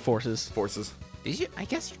 Sonic Forces. Did you? I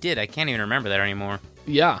guess you did. I can't even remember that anymore.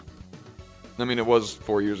 Yeah. I mean, it was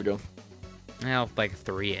 4 years ago. Well, like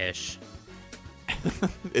 3-ish.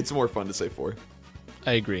 It's more fun to say 4.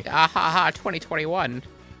 I agree. Ah ha ha! 2021.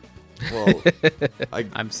 Well,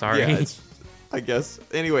 I'm sorry. Yeah, I guess.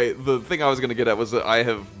 Anyway, the thing I was going to get at was that I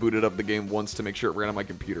have booted up the game once to make sure it ran on my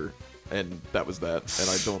computer, and that was that. And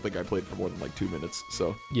I don't think I played for more than like 2 minutes,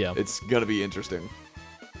 so yeah, it's going to be interesting.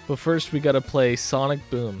 But first, we got to play Sonic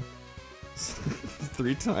Boom.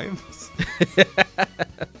 3 times?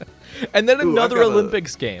 And then another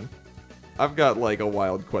Olympics game. I've got like a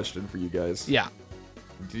wild question for you guys. Yeah.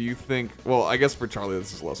 Do you think... Well, I guess for Charlie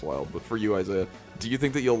this is less wild, but for you, Isaiah, do you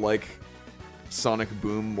think that you'll like Sonic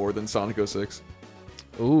Boom more than Sonic 06?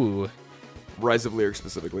 Ooh. Rise of Lyric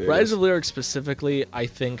specifically. Rise of Lyric specifically, I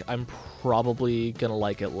think I'm probably gonna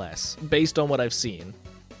like it less based on what I've seen.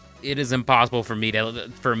 It is impossible for me to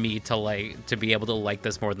be able to like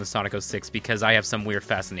this more than Sonic 06 because I have some weird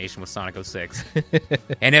fascination with Sonic 06.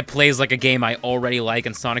 And it plays like a game I already like,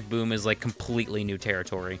 and Sonic Boom is like completely new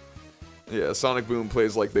territory. Yeah, Sonic Boom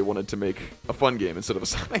plays like they wanted to make a fun game instead of a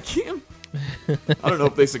Sonic game. I don't know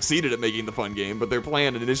if they succeeded at making the fun game, but their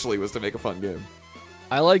plan initially was to make a fun game.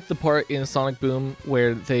 I like the part in Sonic Boom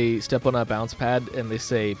where they step on a bounce pad and they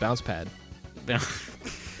say bounce pad.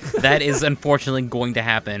 That is unfortunately going to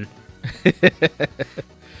happen.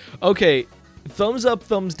 Okay, thumbs up,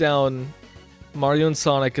 thumbs down, Mario and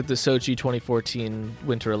Sonic at the Sochi 2014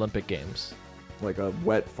 Winter Olympic Games. Like a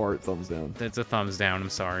wet fart, thumbs down. That's a thumbs down, I'm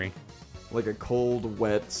sorry. Like a cold,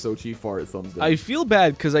 wet Sochi fart, thumbs down. I feel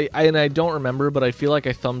bad because I don't remember, but I feel like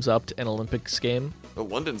I thumbs upped an Olympics game. Oh,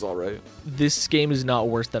 London's all right. This game is not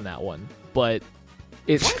worse than that one, but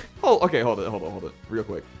it's... Oh, okay, hold it, real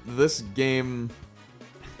quick. This game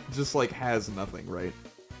just, like, has nothing, right?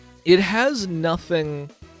 It has nothing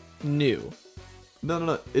new.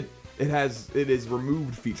 No. It is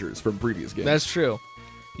removed features from previous games. That's true.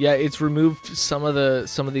 Yeah, it's removed some of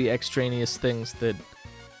the extraneous things that...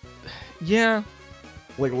 Yeah.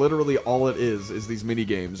 Like, literally all it is these mini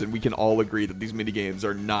games, and we can all agree that these mini games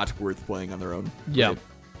are not worth playing on their own. Yeah. Right?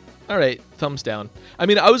 All right, thumbs down. I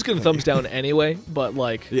mean, I was going to thumbs down anyway, but,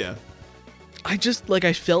 like... Yeah. I just, like,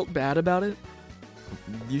 I felt bad about it.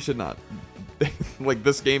 You should not. Like,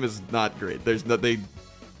 this game is not great. There's no...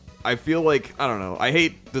 I feel like... I don't know. I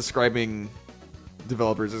hate describing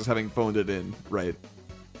developers as having phoned it in, right?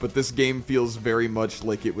 But this game feels very much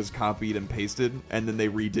like it was copied and pasted, and then they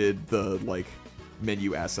redid the, like,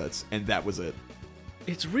 menu assets, and that was it.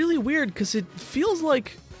 It's really weird, because it feels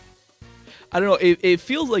like... I don't know, it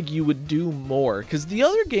feels like you would do more, because the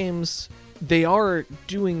other games, they are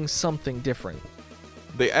doing something different.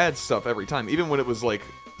 They add stuff every time, even when it was, like,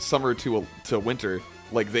 summer to winter,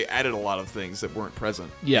 like, they added a lot of things that weren't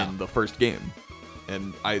present in the first game.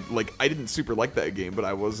 And I didn't super like that game, but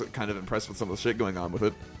I was kind of impressed with some of the shit going on with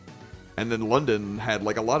it. And then London had,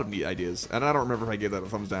 like, a lot of neat ideas. And I don't remember if I gave that a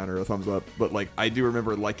thumbs down or a thumbs up, but, like, I do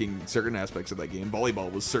remember liking certain aspects of that game.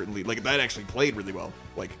 Volleyball was certainly, like, that actually played really well.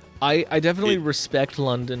 Like, I definitely respect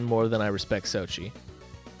London more than I respect Sochi.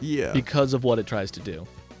 Yeah. Because of what it tries to do.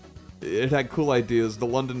 It had cool ideas. The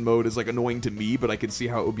London mode is, like, annoying to me, but I could see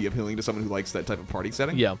how it would be appealing to someone who likes that type of party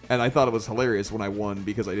setting. Yeah. And I thought it was hilarious when I won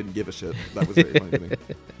because I didn't give a shit. That was very funny to me.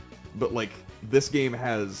 But, like, this game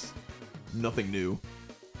has nothing new.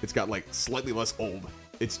 It's got, like, slightly less old.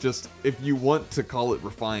 It's just, if you want to call it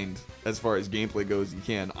refined as far as gameplay goes, you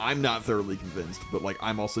can. I'm not thoroughly convinced, but, like,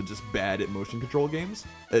 I'm also just bad at motion control games.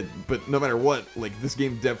 But no matter what, like, this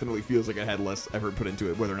game definitely feels like it had less effort put into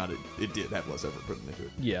it, whether or not it did have less effort put into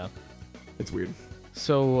it. Yeah. It's weird.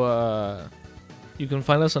 So, you can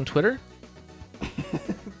find us on Twitter?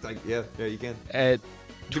 Yeah, you can. At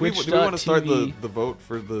Twitch.tv. Do we want to start the vote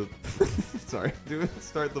for the... Sorry. Do we want to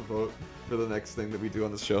start the vote for the next thing that we do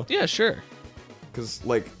on this show? Yeah, sure. Because,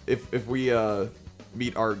 like, if we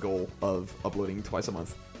meet our goal of uploading twice a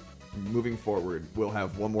month, moving forward, we'll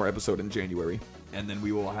have one more episode in January, and then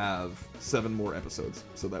we will have 7 more episodes.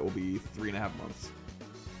 So that will be 3.5 months.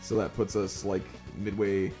 So that puts us, like,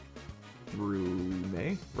 midway through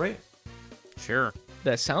May, right? Sure.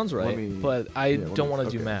 That sounds right, but I don't want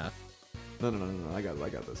to do math. No. I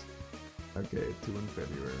got this. Okay, 2 in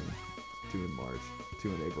February, 2 in March,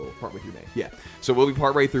 2 in April, partway through May. Yeah. So we'll be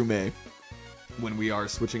partway through May when we are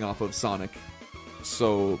switching off of Sonic.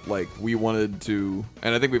 So, like, we wanted to,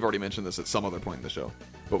 and I think we've already mentioned this at some other point in the show,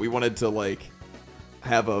 but we wanted to, like,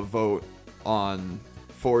 have a vote on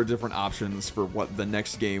 4 different options for what the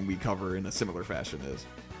next game we cover in a similar fashion is.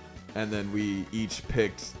 And then we each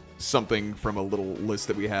picked something from a little list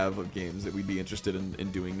that we have of games that we'd be interested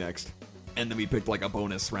in doing next. And then we picked, like, a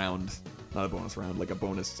bonus round, not a bonus round, like a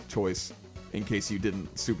bonus choice in case you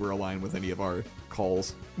didn't super align with any of our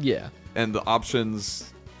calls. Yeah. And the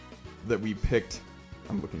options that we picked,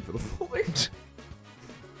 I'm looking for the full link.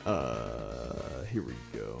 Here we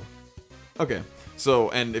go. Okay, so,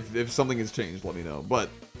 and if something has changed, let me know. But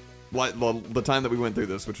the time that we went through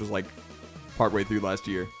this, which was like partway through last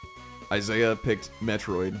year, Isaiah picked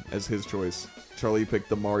Metroid as his choice. Charlie picked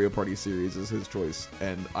the Mario Party series as his choice.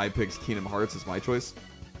 And I picked Kingdom Hearts as my choice.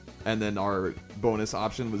 And then our bonus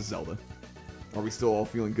option was Zelda. Are we still all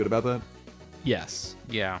feeling good about that? Yes.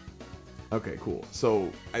 Yeah. Okay, cool.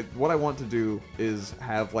 So what I want to do is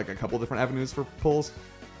have, like, a couple different avenues for polls.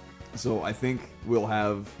 So I think we'll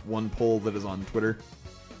have one poll that is on Twitter.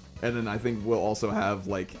 And then I think we'll also have,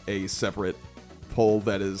 like, a separate poll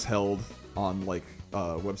that is held on like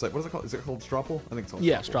website. What is it called? Is it called Straw Poll? I think it's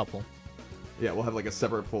called Straw Poll. Yeah, we'll have like a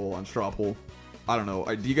separate poll on Straw Poll. I don't know.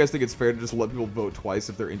 Do you guys think it's fair to just let people vote twice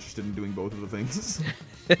if they're interested in doing both of the things?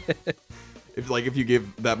 If you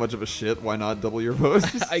give that much of a shit, why not double your vote?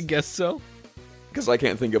 I guess so. Because I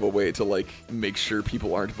can't think of a way to like make sure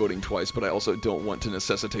people aren't voting twice, but I also don't want to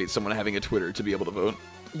necessitate someone having a Twitter to be able to vote.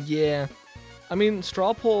 Yeah. I mean,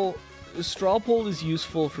 Straw Poll is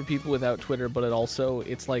useful for people without Twitter, but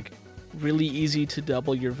it's like really easy to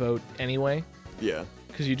double your vote anyway. Yeah.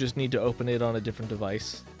 Because you just need to open it on a different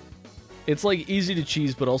device. It's like easy to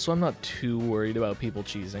cheese, but also I'm not too worried about people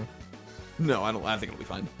cheesing. No, I think it'll be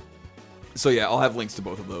fine. So yeah, I'll have links to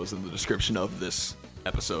both of those in the description of this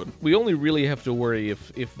episode. We only really have to worry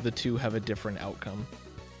if the two have a different outcome.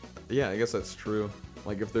 Yeah, I guess that's true.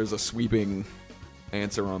 Like if there's a sweeping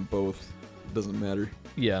answer on both, it doesn't matter.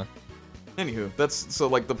 Yeah. Anywho,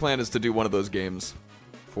 the plan is to do one of those games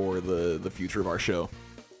for the future of our show.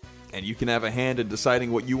 And you can have a hand in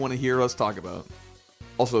deciding what you want to hear us talk about.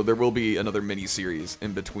 Also, there will be another mini-series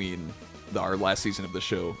in between our last season of the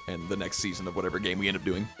show and the next season of whatever game we end up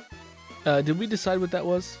doing. Did we decide what that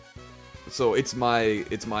was? So it's my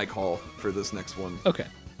call for this next one. Okay.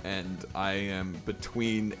 And I am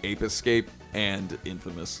between Ape Escape and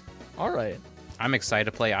Infamous. All right. I'm excited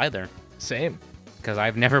to play either. Same. Because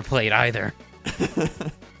I've never played either.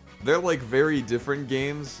 They're like very different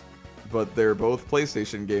games, but they're both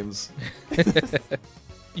PlayStation games.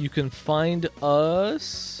 You can find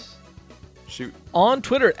us on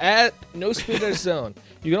Twitter at NoSpinDashZone.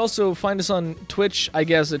 You can also find us on Twitch, I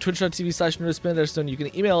guess, at twitch.tv/NoSpinDashZone. You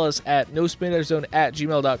can email us at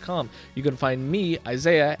nospinDashZone@gmail.com. You can find me,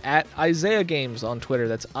 Isaiah, at Isaiah Games on Twitter.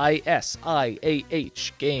 That's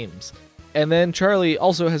ISIAH Games. And then Charlie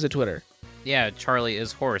also has a Twitter. Yeah, Charlie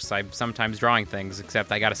is horse. I'm sometimes drawing things,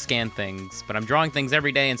 except I gotta scan things. But I'm drawing things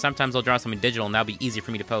every day, and sometimes I'll draw something digital, and that'll be easy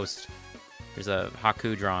for me to post. There's a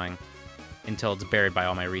Haku drawing until it's buried by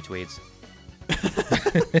all my retweets.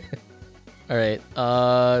 All right.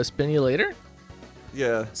 Spin you later?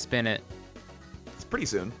 Yeah. Spin it. It's pretty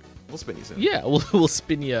soon. We'll spin you soon. Yeah, we'll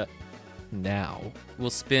spin you now. We'll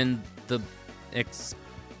spin the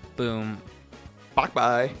boom.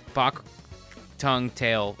 Bye. Bok tongue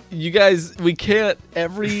tail. You guys, we can't,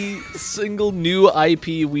 every single new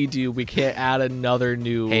IP we do, we can't add another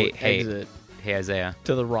new exit. Hey, Isaiah.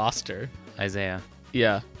 To the roster. Isaiah.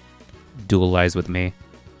 Yeah. Dualize with me.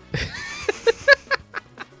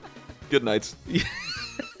 Good nights.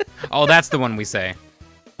 Oh, that's the one we say.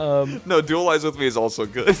 No, Dualize with me is also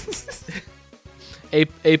good.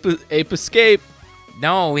 Ape Escape.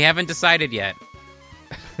 No, we haven't decided yet.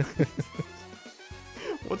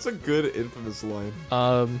 What's a good Infamous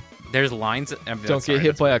line? There's lines. Don't get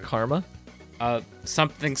hit by a karma.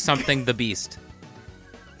 Something the beast.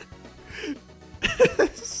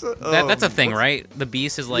 That's a thing, right? The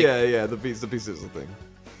beast is like... Yeah, the beast is a thing.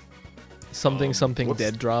 Something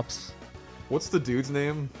dead drops. What's the dude's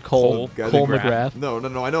name? Cole McGrath. No,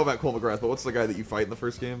 I know about Cole McGrath, but what's the guy that you fight in the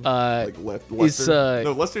first game? Lester?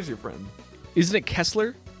 No, Lester's your friend. Isn't it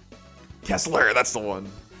Kessler? Kessler, that's the one.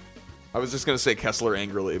 I was just gonna say Kessler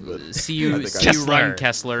angrily, but see you run,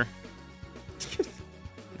 Kessler.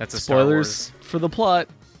 That's a spoilers Star Wars. For the plot.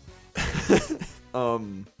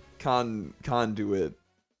 Conduit.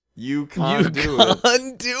 You can't do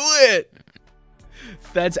it.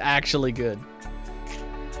 That's actually good.